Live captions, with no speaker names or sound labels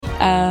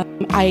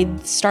I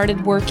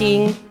started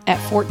working at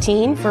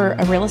 14 for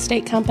a real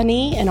estate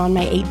company, and on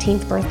my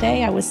 18th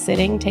birthday, I was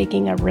sitting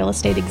taking a real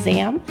estate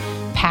exam,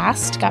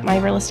 passed, got my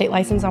real estate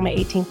license on my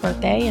 18th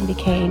birthday, and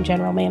became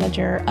general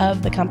manager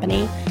of the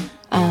company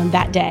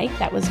that day.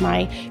 That was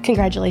my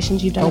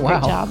congratulations, you've done a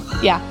great job.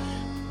 Yeah.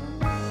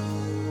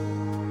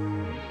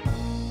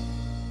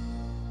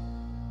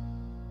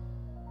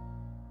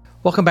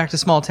 Welcome back to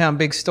Small Town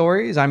Big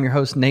Stories. I'm your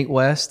host, Nate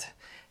West.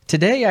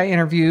 Today I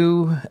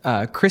interview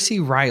Chrissy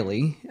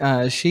Riley.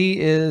 She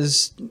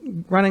is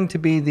running to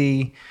be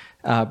the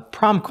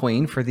prom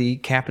queen for the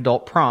Cap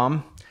Adult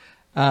Prom.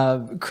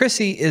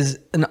 Chrissy is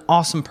an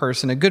awesome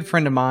person, a good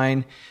friend of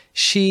mine.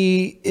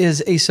 She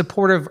is a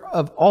supporter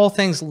of all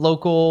things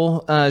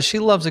local. She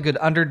loves a good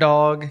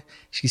underdog.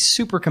 She's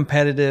super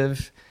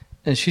competitive,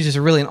 and she's just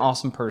really an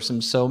awesome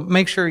person. So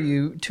make sure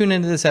you tune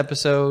into this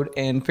episode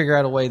and figure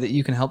out a way that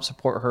you can help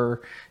support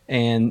her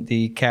and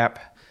the CAP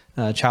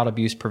Child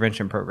Abuse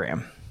Prevention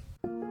Program.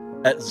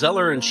 At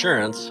Zeller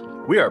Insurance,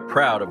 we are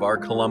proud of our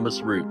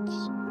Columbus roots.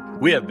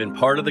 We have been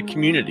part of the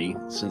community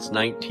since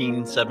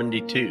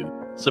 1972.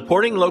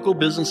 Supporting local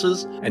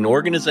businesses and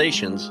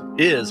organizations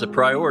is a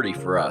priority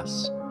for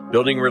us.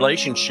 Building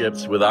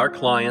relationships with our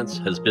clients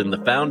has been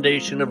the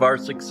foundation of our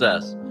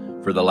success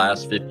for the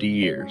last 50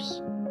 years.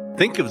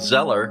 Think of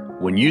Zeller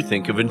when you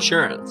think of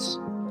insurance.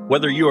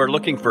 Whether you are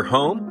looking for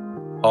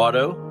home,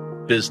 auto,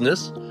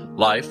 business,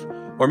 life,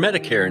 or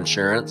Medicare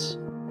insurance,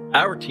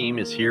 our team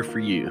is here for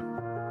you.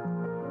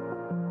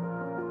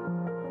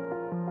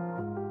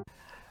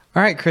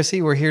 All right,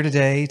 Chrissy, we're here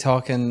today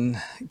talking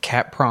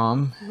Cap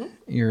Prom. Mm-hmm.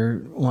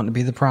 You're wanting to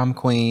be the prom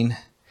queen,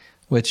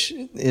 which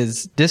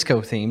is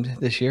disco themed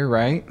this year,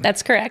 right?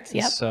 That's correct,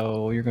 yep.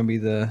 So you're going to be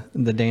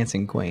the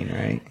dancing queen,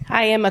 right?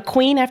 I am a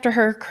queen after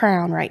her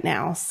crown right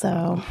now,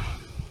 So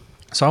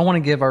I want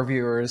to give our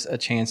viewers a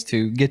chance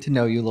to get to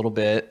know you a little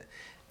bit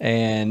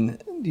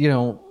and,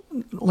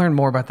 learn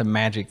more about the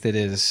magic that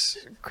is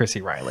Chrissy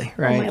Riley,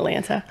 right? Oh, my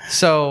Lanta.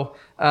 So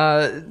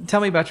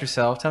tell me about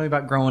yourself. Tell me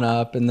about growing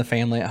up and the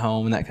family at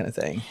home and that kind of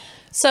thing.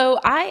 So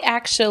I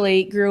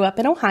actually grew up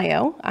in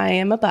Ohio. I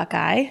am a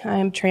Buckeye.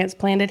 I'm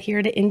transplanted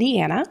here to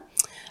Indiana.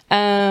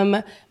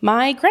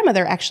 My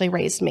grandmother actually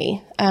raised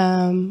me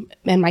and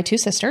my two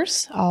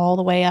sisters all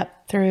the way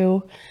up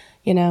through,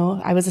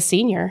 I was a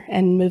senior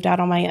and moved out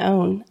on my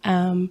own.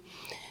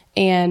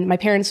 And my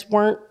parents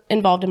weren't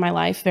involved in my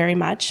life very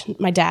much.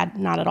 My dad,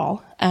 not at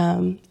all.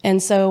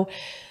 And so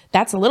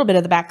that's a little bit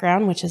of the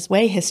background, which is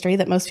way history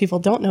that most people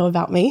don't know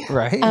about me.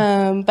 Right.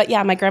 But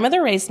yeah, my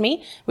grandmother raised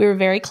me. We were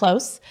very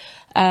close.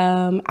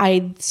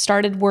 I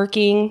started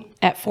working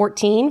at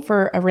 14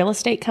 for a real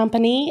estate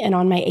company. And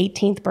on my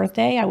 18th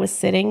birthday, I was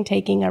sitting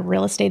taking a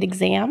real estate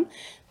exam,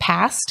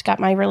 passed, got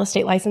my real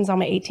estate license on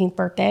my 18th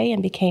birthday,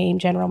 and became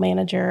general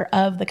manager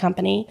of the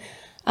company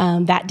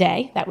that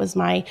day. That was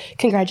my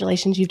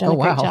congratulations, you've done a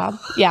great job.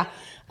 Yeah.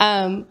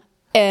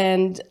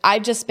 And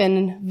I've just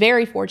been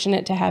very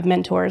fortunate to have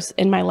mentors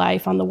in my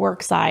life on the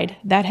work side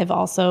that have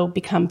also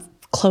become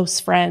close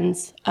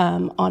friends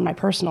on my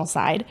personal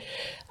side.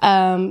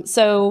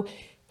 So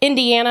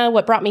Indiana,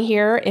 what brought me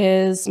here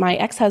is my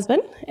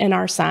ex-husband and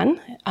our son.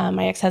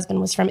 My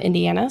ex-husband was from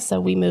Indiana, so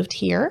we moved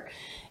here.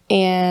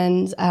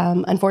 And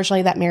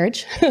unfortunately, that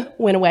marriage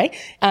went away.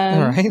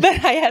 All right.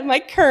 But I have my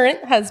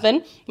current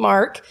husband,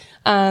 Mark.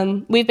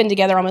 We've been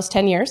together almost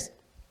 10 years.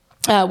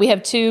 We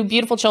have two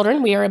beautiful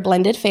children. We are a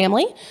blended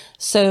family.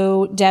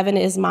 So Devin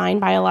is mine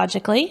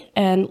biologically,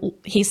 and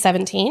he's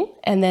 17.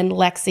 And then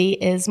Lexi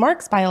is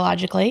Mark's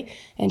biologically,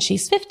 and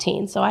she's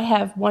 15. So I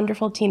have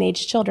wonderful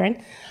teenage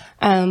children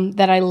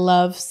that I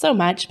love so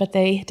much, but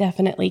they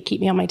definitely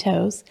keep me on my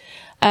toes.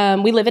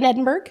 We live in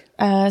Edinburgh,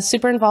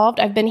 super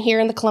involved. I've been here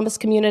in the Columbus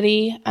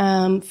community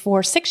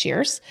for 6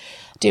 years,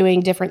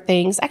 doing different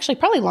things. Actually,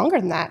 probably longer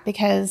than that,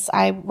 because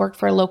I worked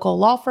for a local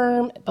law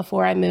firm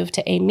before I moved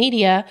to A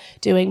Media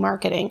doing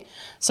marketing.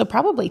 So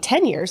probably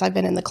 10 years I've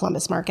been in the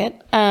Columbus market.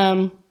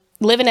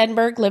 Live in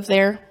Edinburgh, lived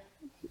there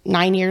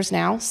 9 years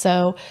now.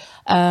 So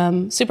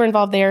super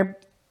involved there,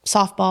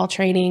 softball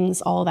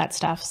trainings, all that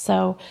stuff.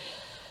 So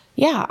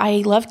yeah,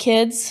 I love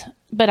kids,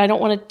 but I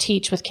don't want to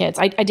teach with kids.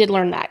 I did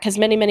learn that because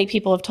many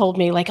people have told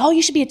me, like, oh,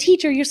 you should be a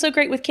teacher. You're so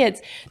great with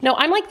kids. No,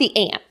 I'm like the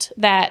aunt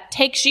that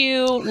takes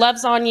you,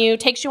 loves on you,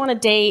 takes you on a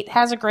date,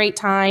 has a great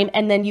time,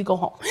 and then you go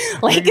home.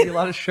 Like, give you a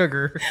lot of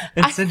sugar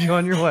and send you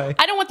on your way.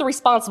 I don't want the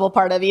responsible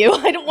part of you.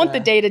 I don't want the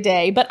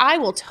day-to-day, but I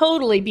will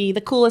totally be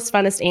the coolest,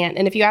 funnest aunt.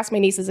 And if you ask my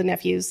nieces and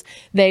nephews,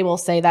 they will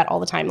say that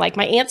all the time. Like,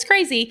 my aunt's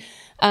crazy,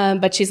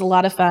 but she's a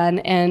lot of fun,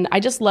 and I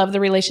just love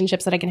the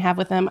relationships that I can have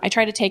with them. I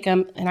try to take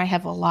them, and I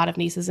have a lot of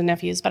nieces and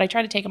nephews, but I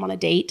try to take them on a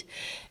date,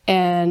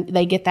 and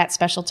they get that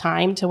special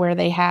time to where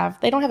they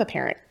don't have a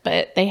parent,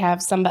 but they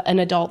have an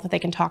adult that they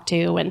can talk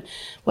to, and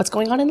what's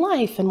going on in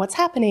life, and what's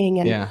happening,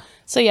 and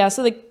So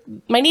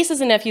my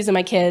nieces and nephews and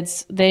my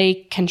kids,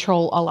 they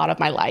control a lot of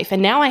my life.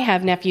 And now I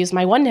have nephews.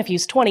 My one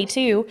nephew's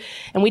 22,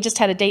 and we just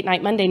had a date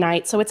night Monday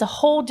night. So it's a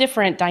whole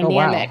different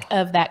dynamic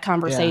of that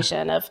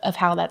conversation of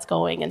how that's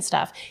going and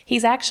stuff.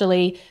 He's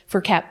actually,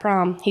 for Cat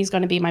Prom, he's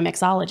going to be my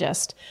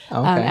mixologist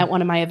at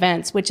one of my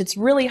events, which it's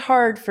really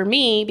hard for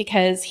me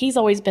because he's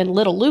always been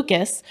little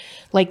Lucas,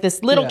 like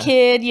this little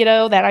kid,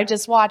 that I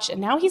just watched.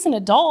 And now he's an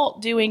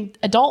adult doing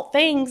adult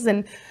things,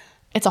 and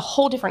it's a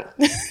whole different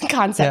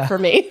concept for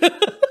me.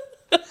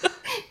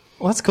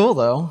 Well, that's cool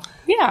though.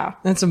 Yeah.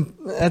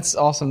 That's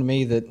awesome to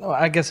me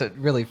I guess it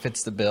really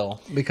fits the bill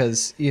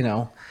because,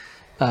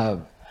 our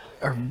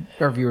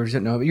viewers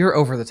didn't know, but you're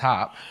over the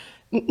top.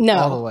 No,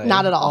 all the way,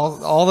 not at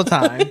all. All the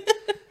time.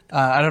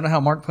 I don't know how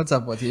Mark puts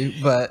up with you,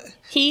 but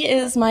he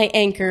is my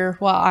anchor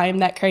while I'm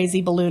that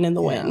crazy balloon in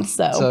the wind.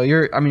 So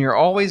you're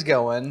always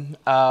going.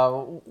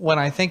 When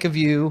I think of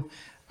you,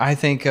 I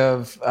think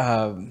of,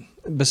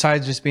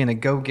 besides just being a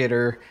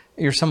go-getter,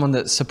 you're someone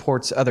that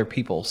supports other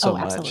people so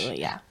much. Absolutely,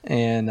 yeah.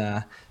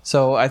 And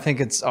so I think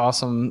it's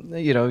awesome.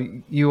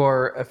 You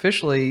are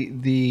officially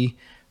the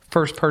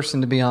first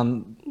person to be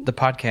on the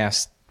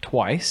podcast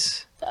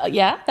twice.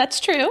 Yeah, that's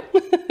true.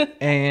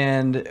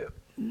 And,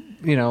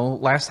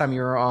 last time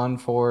you were on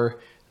for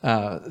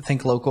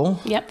Think Local.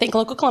 Yep, Think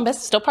Local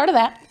Columbus, still part of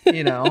that.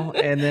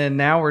 And then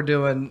now we're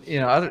doing,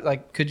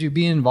 could you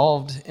be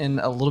involved in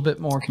a little bit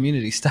more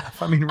community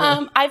stuff? I mean,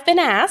 really. I've been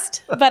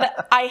asked,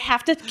 but I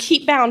have to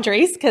keep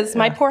boundaries because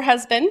my poor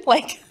husband,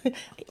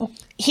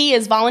 he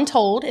is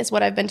voluntold, is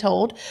what I've been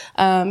told,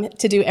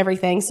 to do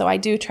everything. So I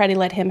do try to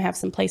let him have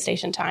some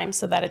PlayStation time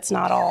so that it's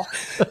not all,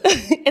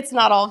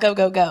 go,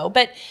 go, go.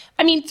 But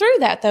I mean, through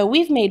that though,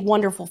 we've made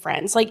wonderful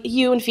friends like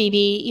you and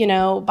Phoebe,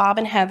 Bob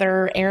and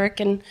Heather, Eric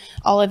and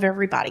all of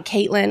everybody,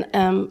 Caitlin.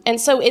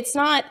 And so it's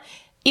not,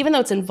 even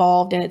though it's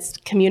involved and it's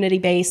community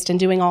based and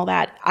doing all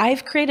that,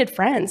 I've created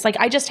friends. Like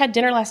I just had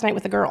dinner last night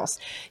with the girls,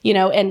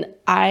 and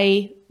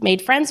I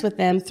made friends with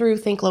them through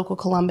Think Local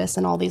Columbus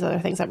and all these other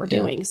things that we're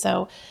doing.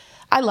 So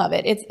I love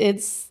it.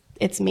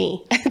 It's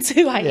me. It's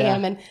who I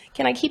am. And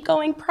can I keep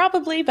going?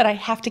 Probably, but I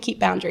have to keep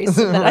boundaries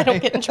so that I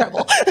don't get in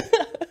trouble.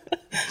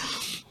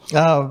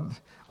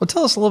 Well,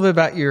 tell us a little bit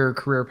about your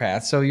career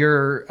path. So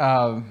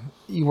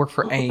you work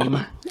for AIM.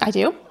 I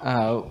do.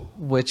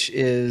 Which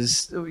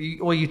is,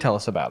 you tell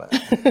us about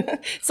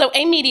it. So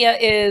AIM Media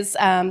is,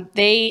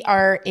 they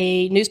are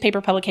a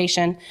newspaper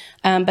publication,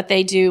 but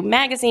they do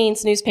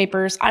magazines,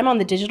 newspapers. I'm on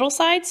the digital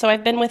side, so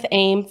I've been with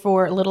AIM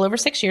for a little over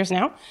 6 years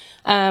now.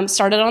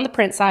 Started on the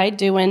print side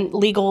doing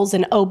legals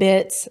and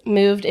obits,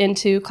 moved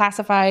into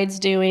classifieds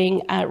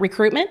doing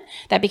recruitment.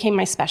 That became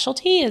my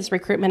specialty is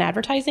recruitment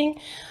advertising.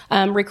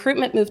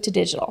 Recruitment moved to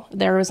digital.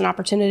 There was an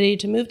opportunity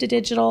to move to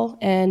digital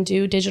and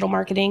do digital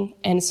marketing.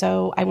 And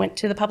so I went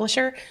to the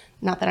publisher,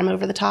 not that I'm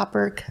over the top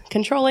or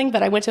controlling,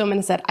 but I went to him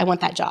and said, I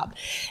want that job.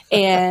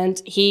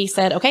 And he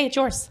said, okay, it's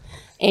yours.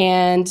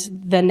 And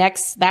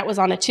that was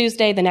on a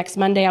Tuesday. The next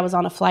Monday, I was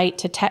on a flight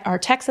to our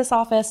Texas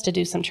office to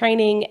do some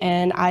training,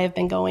 and I have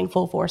been going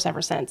full force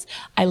ever since.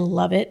 I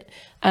love it.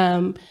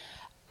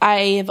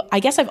 I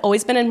guess I've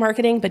always been in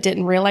marketing, but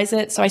didn't realize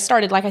it. So I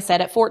started, like I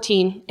said, at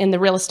 14 in the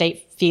real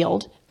estate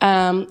field.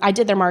 I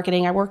did their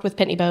marketing. I worked with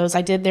Pitney Bowes.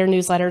 I did their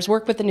newsletters,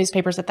 worked with the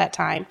newspapers at that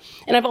time.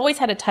 And I've always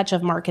had a touch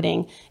of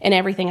marketing in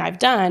everything I've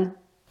done,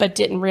 but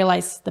didn't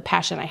realize the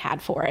passion I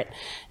had for it.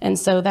 And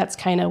so that's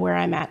kind of where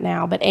I'm at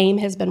now. But AIM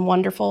has been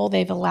wonderful.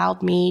 They've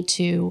allowed me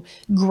to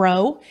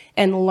grow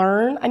and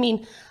learn. I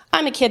mean,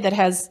 I'm a kid that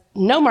has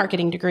no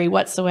marketing degree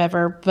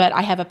whatsoever, but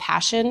I have a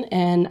passion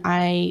and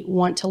I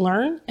want to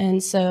learn.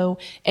 And so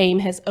AIM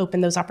has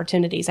opened those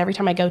opportunities every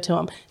time I go to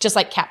them. Just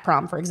like Cat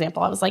Prom, for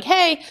example. I was like,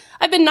 hey,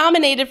 I've been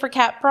nominated for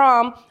Cat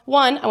Prom.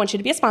 1, I want you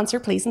to be a sponsor,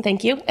 please and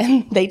thank you.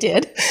 And they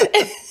did.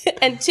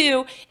 And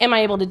 2, am I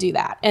able to do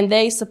that? And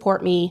they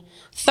support me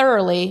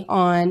thoroughly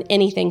on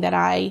anything that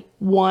I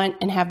want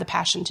and have the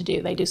passion to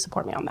do. They do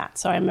support me on that.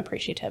 So I'm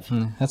appreciative.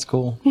 That's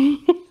cool.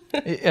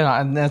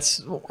 And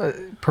that's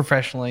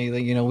professionally,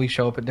 we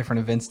show up at different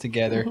events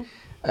together.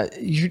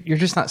 You're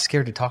just not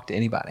scared to talk to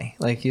anybody.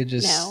 Like you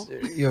just,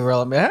 you're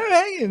relevant,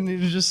 hey, and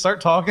you just start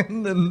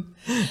talking.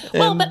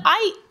 Well, but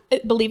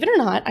believe it or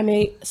not,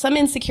 some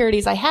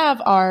insecurities I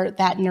have are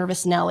that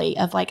nervous Nelly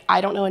of like,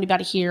 I don't know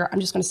anybody here. I'm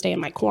just going to stay in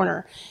my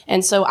corner.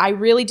 And so I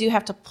really do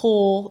have to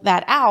pull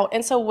that out.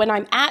 And so when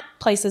I'm at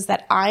places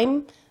that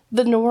I'm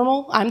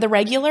the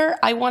regular,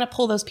 I want to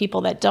pull those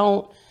people that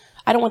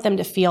I don't want them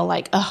to feel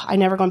like, oh, I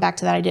never gone back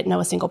to that. I didn't know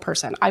a single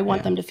person. I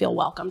want them to feel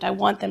welcomed. I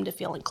want them to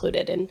feel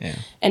included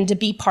and to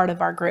be part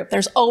of our group.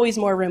 There's always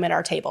more room at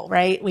our table,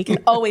 right? We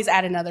can always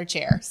add another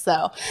chair.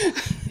 So.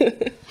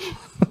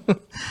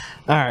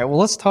 All right. Well,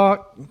 let's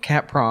talk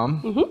Cat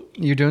Prom.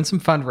 Mm-hmm. You're doing some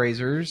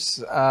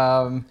fundraisers.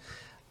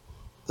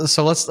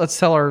 So let's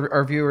tell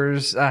our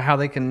viewers how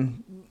they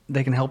can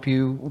help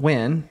you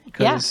win.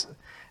 Because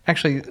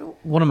actually,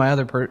 one of my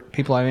other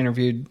people I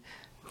interviewed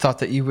thought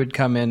that you would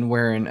come in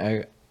wearing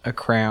a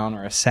crown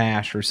or a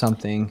sash or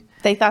something.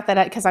 They thought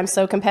that because I'm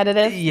so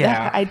competitive,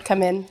 Yeah. I'd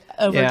come in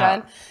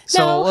overdone. So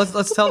No.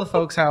 let's tell the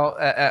folks how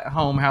at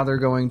home how they're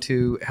going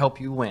to help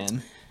you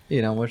win.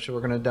 Which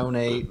we're going to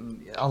donate.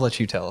 I'll let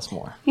you tell us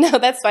more. No,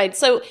 that's fine.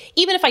 So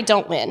even if I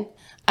don't win,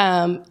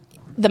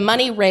 the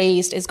money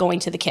raised is going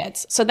to the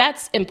kids. So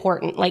that's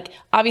important. Like,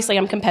 obviously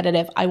I'm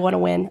competitive. I want to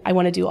win. I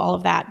want to do all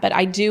of that. But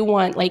I do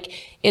want,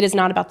 it is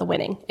not about the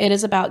winning. It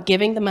is about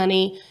giving the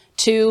money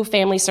to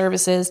family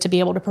services to be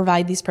able to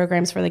provide these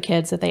programs for the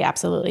kids that they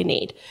absolutely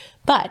need.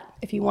 But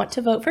if you want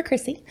to vote for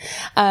Chrissy,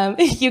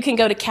 you can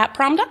go to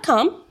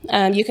capprom.com.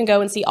 You can go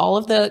and see all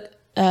of the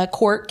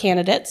court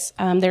candidates.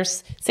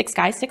 There's 6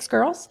 guys, 6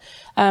 girls.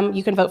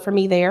 You can vote for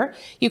me there.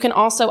 You can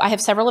also, I have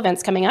several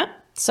events coming up.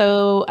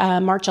 So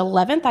March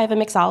 11th, I have a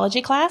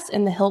mixology class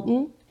in the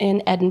Hilton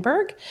in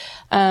Edinburgh.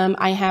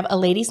 I have a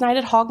ladies' night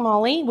at Hog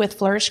Molly with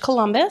Flourish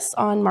Columbus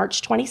on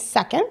March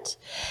 22nd.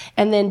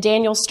 And then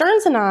Daniel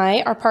Stearns and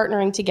I are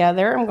partnering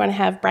together. I'm going to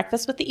have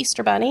breakfast with the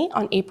Easter Bunny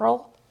on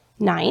April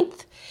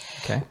 9th.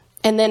 Okay.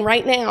 And then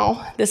right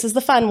now, this is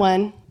the fun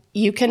one.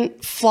 You can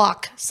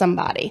flock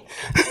somebody.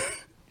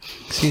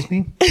 Excuse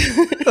me?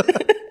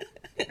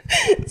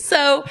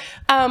 So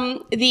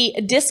the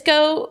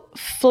Disco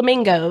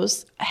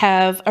Flamingos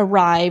have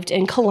arrived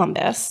in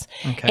Columbus.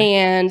 Okay.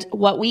 And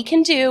what we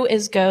can do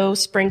is go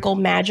sprinkle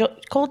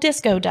magical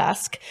disco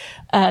dust.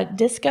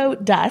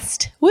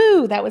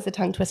 Woo, that was a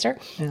tongue twister.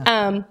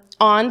 Yeah.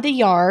 On the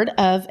yard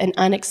of an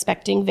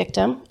unexpected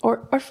victim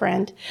or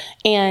friend.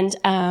 And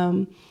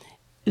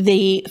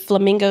the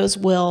flamingos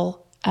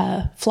will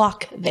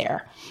flock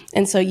there.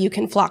 And so you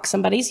can flock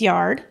somebody's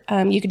yard.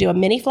 You could do a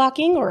mini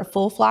flocking or a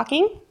full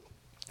flocking.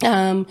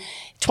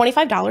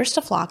 $25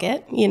 to flock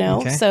it,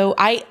 Okay. So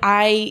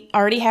I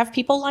already have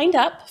people lined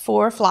up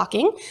for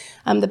flocking.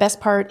 The best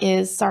part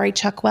is, sorry,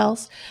 Chuck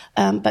Wells,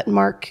 but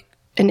Mark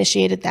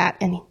initiated that,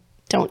 and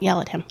don't yell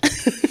at him.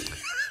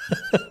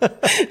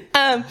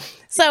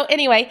 So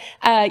anyway,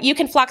 you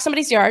can flock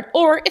somebody's yard,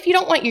 or if you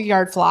don't want your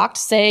yard flocked,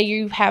 say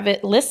you have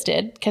it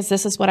listed, because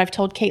this is what I've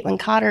told Caitlin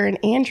Cotter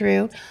and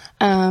Andrew,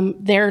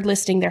 they're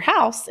listing their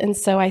house. And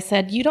so I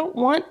said, you don't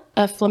want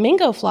a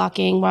flamingo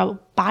flocking while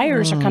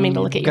buyers are coming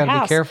to look at your gotta be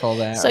house. careful of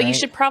that, So you right?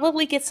 should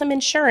probably get some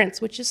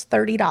insurance, which is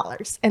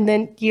 $30. And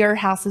then your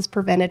house is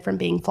prevented from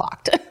being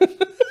flocked.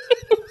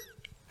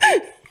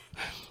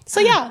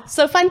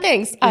 So fun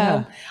things.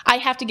 Yeah. I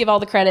have to give all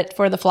the credit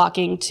for the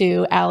flocking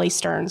to Allie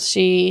Stearns.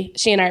 She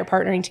and I are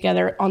partnering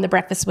together on the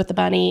Breakfast with the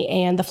Bunny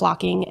and the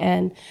flocking,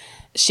 and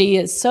she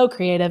is so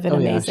creative and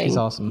amazing. She's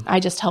awesome. I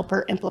just help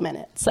her implement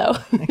it. So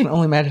I can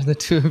only imagine the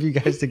two of you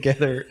guys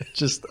together.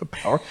 Just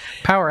a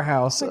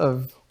powerhouse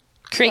of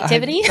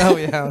creativity.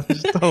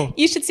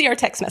 You should see our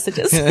text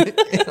messages.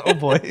 Oh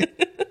boy.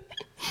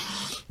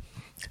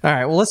 All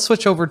right. Well, let's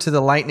switch over to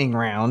the lightning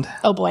round.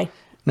 Oh boy.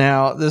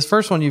 Now, this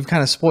first one you've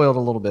kind of spoiled a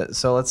little bit,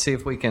 so let's see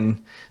if we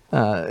can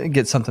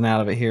get something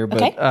out of it here.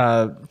 But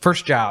Okay.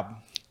 First job.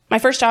 My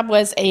first job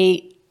was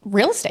a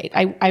real estate.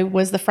 I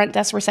was the front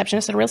desk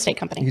receptionist at a real estate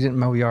company. You didn't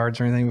mow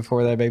yards or anything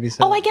before that, babysit?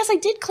 Oh, I guess I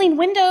did clean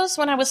windows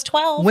when I was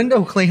 12.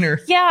 Window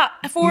cleaner. Yeah,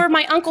 for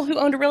my uncle who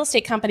owned a real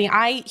estate company.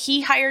 He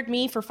hired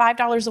me for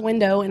 $5 a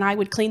window, and I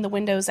would clean the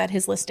windows at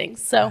his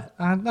listings. So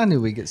I knew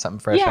we'd get something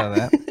fresh Yeah. out of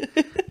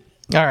that.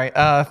 All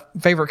right.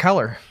 Favorite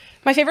color.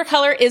 my favorite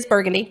color is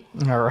burgundy.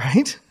 All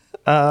right.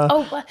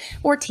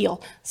 Or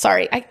teal.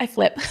 Sorry, I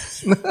flip.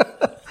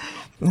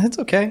 That's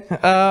okay.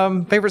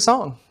 Favorite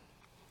song.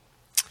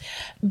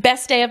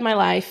 Best Day of My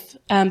Life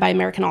by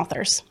American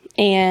Authors.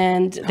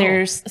 And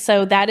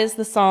that is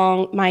the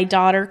song my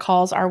daughter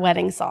calls our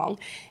wedding song.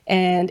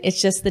 And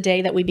it's just the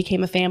day that we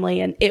became a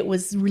family, and it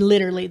was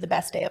literally the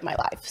best day of my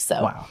life.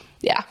 So, Wow.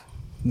 Yeah.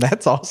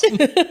 That's awesome.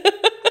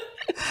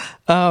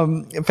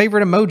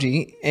 Favorite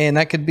emoji, and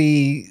that could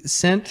be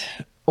sent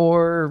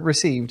or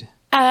received.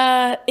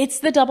 It's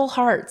the double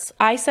hearts.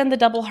 I send the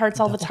double hearts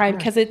all the time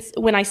because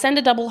when I send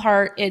a double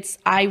heart,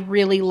 I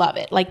really love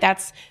it. Like,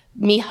 that's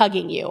me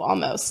hugging you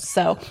almost.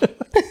 So,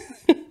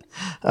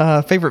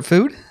 Favorite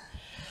food?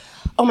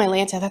 oh my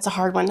Lanta, that's a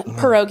hard one.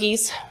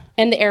 Pierogies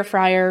in the air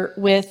fryer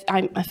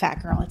I'm a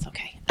fat girl. It's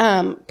okay.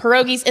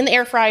 Pierogies in the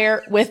air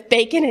fryer with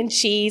bacon and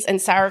cheese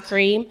and sour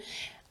cream.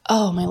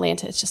 Oh my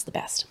Lanta, it's just the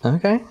best.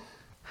 Okay.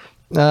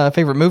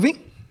 Favorite movie?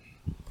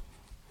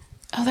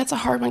 Oh, that's a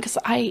hard one so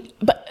I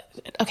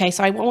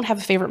won't have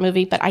a favorite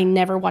movie, but I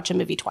never watch a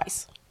movie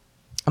twice.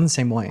 I'm the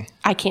same way.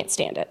 I can't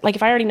stand it. Like,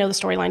 if I already know the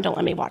storyline, don't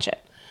let me watch it.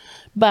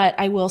 But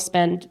I will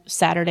spend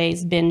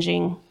Saturdays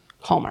binging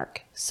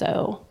Hallmark.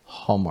 So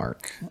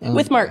Hallmark.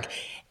 with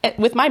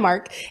my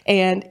Mark,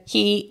 and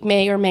he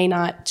may or may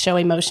not show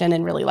emotion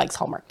and really likes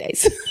Hallmark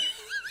days.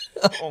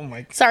 Oh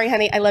my. Sorry,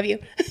 honey, I love you.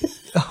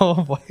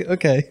 Oh boy.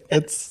 Okay.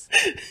 That's.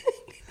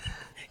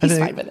 He's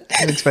fine with it. I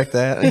didn't expect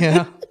that.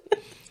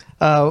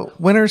 Yeah.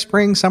 Winter,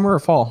 spring, summer, or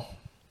fall?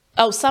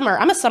 Oh, summer.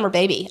 I'm a summer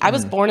baby. I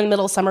was born in the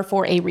middle of summer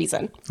for a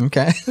reason.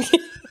 Okay.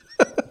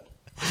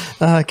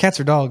 Cats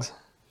or dogs?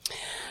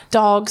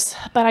 Dogs,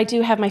 but I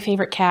do have my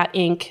favorite cat,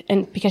 Ink,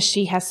 and because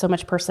she has so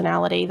much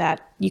personality that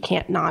you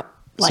can't not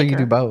So you her.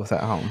 do both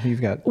at home.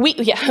 You've got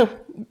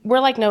We're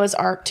like Noah's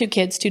Ark: 2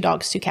 kids, 2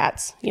 dogs, 2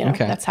 cats.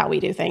 Okay. That's how we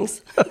do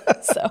things.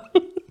 So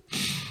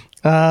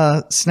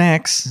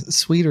snacks,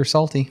 sweet or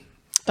salty?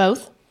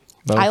 both.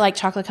 Both. I like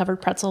chocolate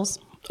covered pretzels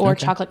or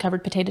Okay. chocolate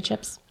covered potato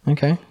chips.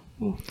 Okay.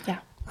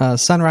 Yeah.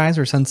 Sunrise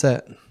or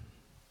sunset?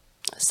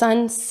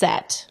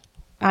 Sunset.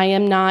 I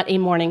am not a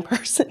morning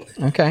person.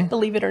 Okay.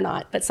 Believe it or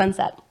not, but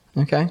sunset.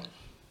 Okay.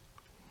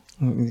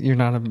 You're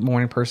not a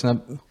morning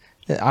person.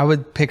 I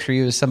would picture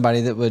you as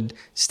somebody that would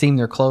steam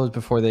their clothes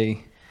before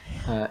they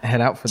head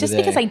out for Just the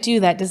day. because I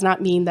do that does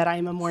not mean that I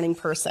am a morning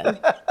person.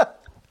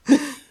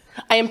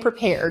 I am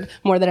prepared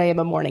more than I am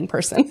a morning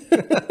person.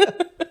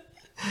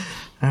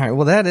 All right.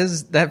 Well,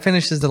 that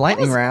finishes the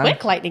lightning round.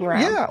 Quick lightning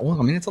round. Yeah. Well,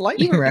 I mean, it's a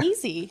lightning You were round.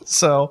 easy.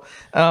 So,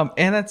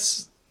 and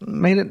that's we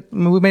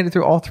made it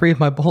through all 3 of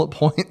my bullet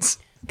points.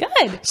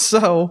 Good.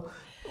 So,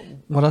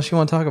 what else you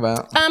want to talk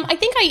about? I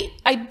think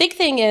a big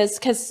thing is,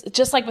 because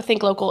just like with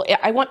Think Local,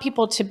 I want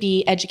people to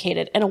be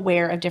educated and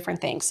aware of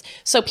different things.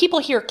 So people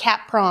hear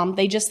Cap Prom,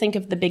 they just think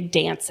of the big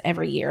dance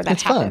every year that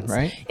It's fun, happens.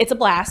 right? It's a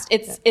blast.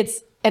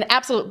 It's an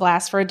absolute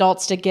blast for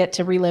adults to get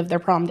to relive their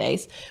prom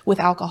days with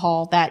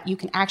alcohol that you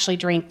can actually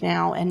drink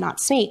now and not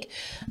sneak.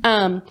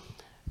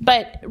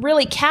 But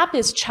really, CAP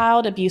is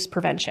child abuse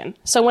prevention.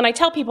 So when I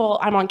tell people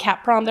I'm on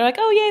CAP Prom, they're like,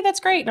 oh, yay, that's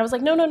great. And I was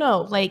like, no.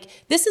 Like,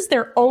 this is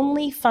their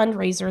only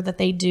fundraiser that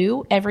they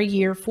do every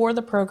year for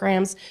the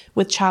programs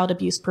with child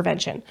abuse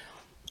prevention.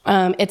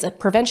 It's a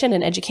prevention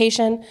and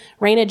education.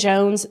 Raina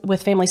Jones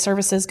with Family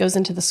Services goes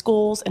into the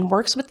schools and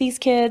works with these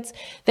kids.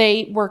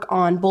 They work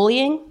on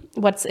bullying,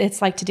 what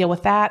it's like to deal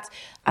with that,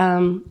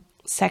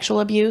 sexual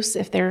abuse,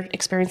 if they're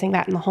experiencing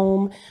that in the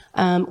home,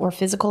 or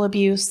physical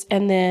abuse.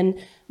 And then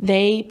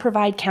they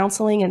provide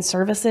counseling and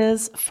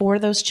services for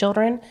those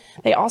children.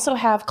 They also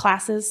have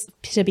classes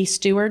to be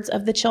stewards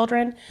of the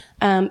children.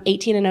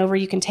 18 and over,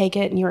 you can take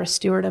it and you're a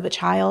steward of a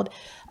child.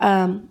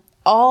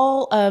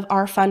 All of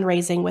our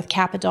fundraising with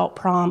Cap Adult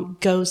Prom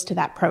goes to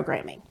that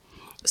programming.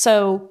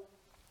 So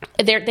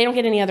they don't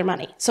get any other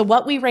money. So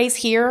what we raise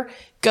here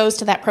goes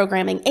to that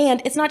programming.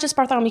 And it's not just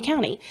Bartholomew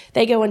County.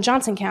 They go in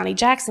Johnson County,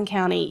 Jackson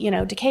County,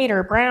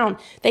 Decatur, Brown.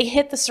 They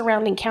hit the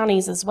surrounding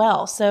counties as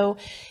well. So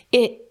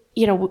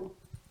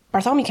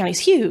Bartholomew County is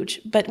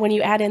huge, but when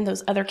you add in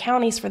those other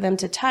counties for them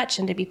to touch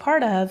and to be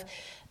part of,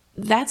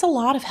 that's a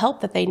lot of help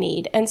that they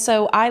need. And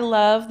so I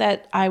love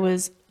that I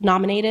was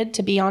nominated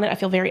to be on it. I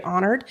feel very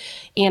honored,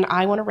 and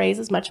I want to raise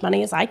as much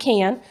money as I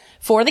can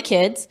for the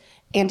kids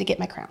and to get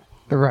my crown.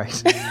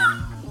 Right.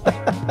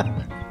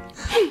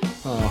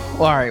 Well,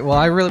 all right. Well,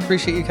 I really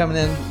appreciate you coming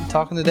in,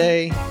 talking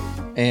today.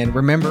 And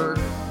remember,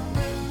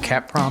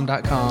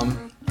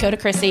 capprom.com. Go to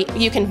Chrissy.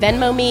 You can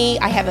Venmo me.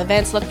 I have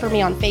events. Look for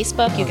me on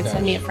Facebook. You can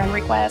send me a friend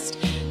request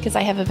because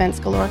I have events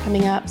galore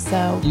coming up.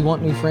 So You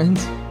want new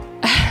friends?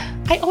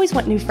 I always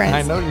want new friends.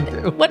 I know you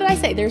do. What did I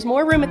say? There's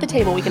more room at the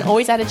table. We can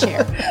always add a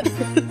chair.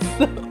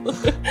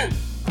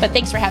 But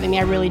thanks for having me.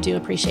 I really do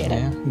appreciate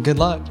it. Yeah. Good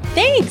luck.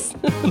 Thanks.